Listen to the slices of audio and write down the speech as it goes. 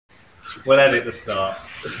We'll edit the start.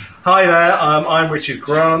 Hi there, I'm Richard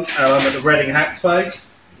Grant and I'm at the Reading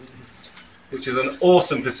Hackspace, which is an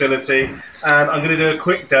awesome facility, and I'm going to do a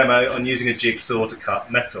quick demo on using a jigsaw to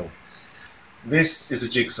cut metal. This is a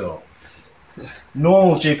jigsaw.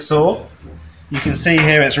 Normal jigsaw, you can see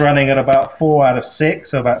here it's running at about 4 out of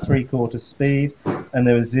 6, so about 3/4 speed, and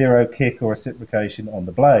there is 0 kick or reciprocation on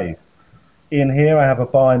the blade. In here I have a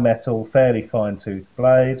bi-metal, fairly fine-toothed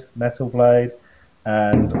blade, metal blade,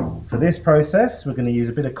 and for this process we're going to use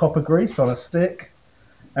a bit of copper grease on a stick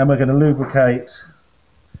and we're going to lubricate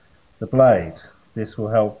the blade. This will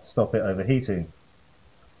help stop it overheating.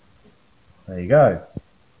 There you go.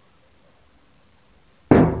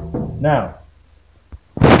 Now,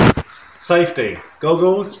 safety.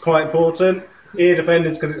 Goggles, quite important. Ear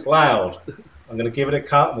defenders because it's loud. I'm going to give it a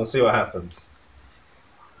cut and we'll see what happens.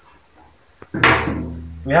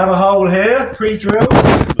 We have a hole here, pre-drilled.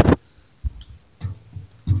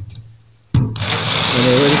 And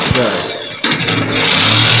we're ready to go.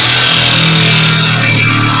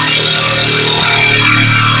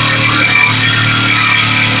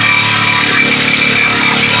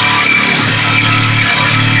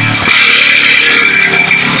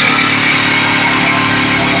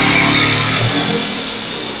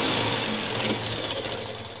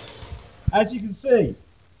 As you can see,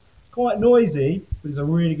 it's quite noisy, but it's a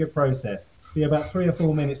really good process. It'll be about 3 or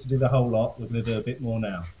 4 minutes to do the whole lot. We're going to do a bit more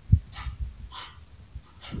now.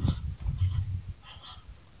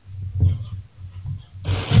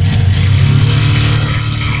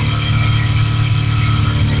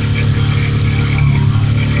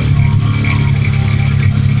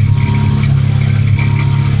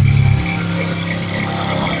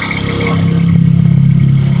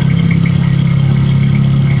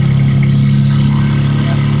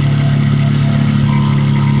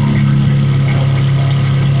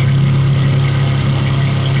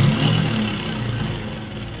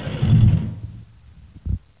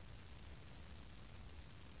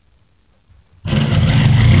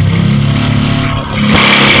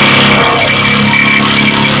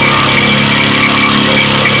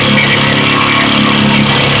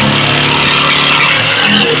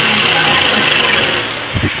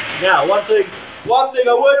 Now, one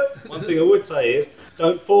thing I would say is,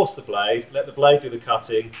 don't force the blade, let the blade do the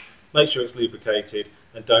cutting, make sure it's lubricated,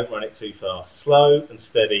 and don't run it too fast. Slow and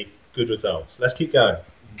steady, good results. Let's keep going.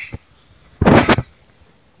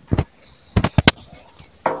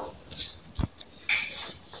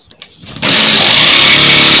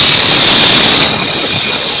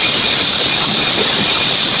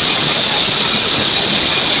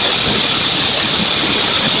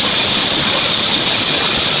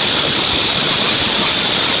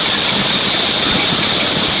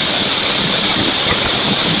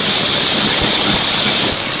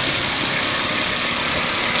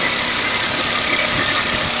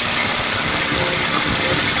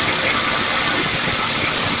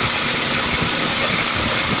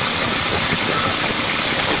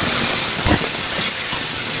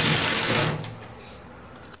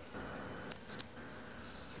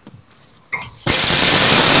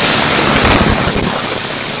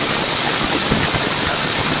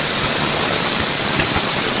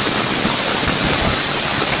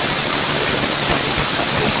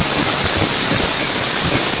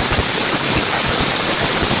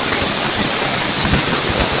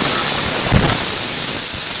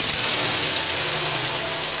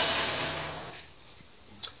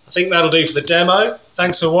 I think that'll do for the demo.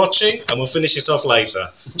 Thanks for watching, and we'll finish this off later.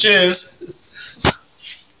 Cheers!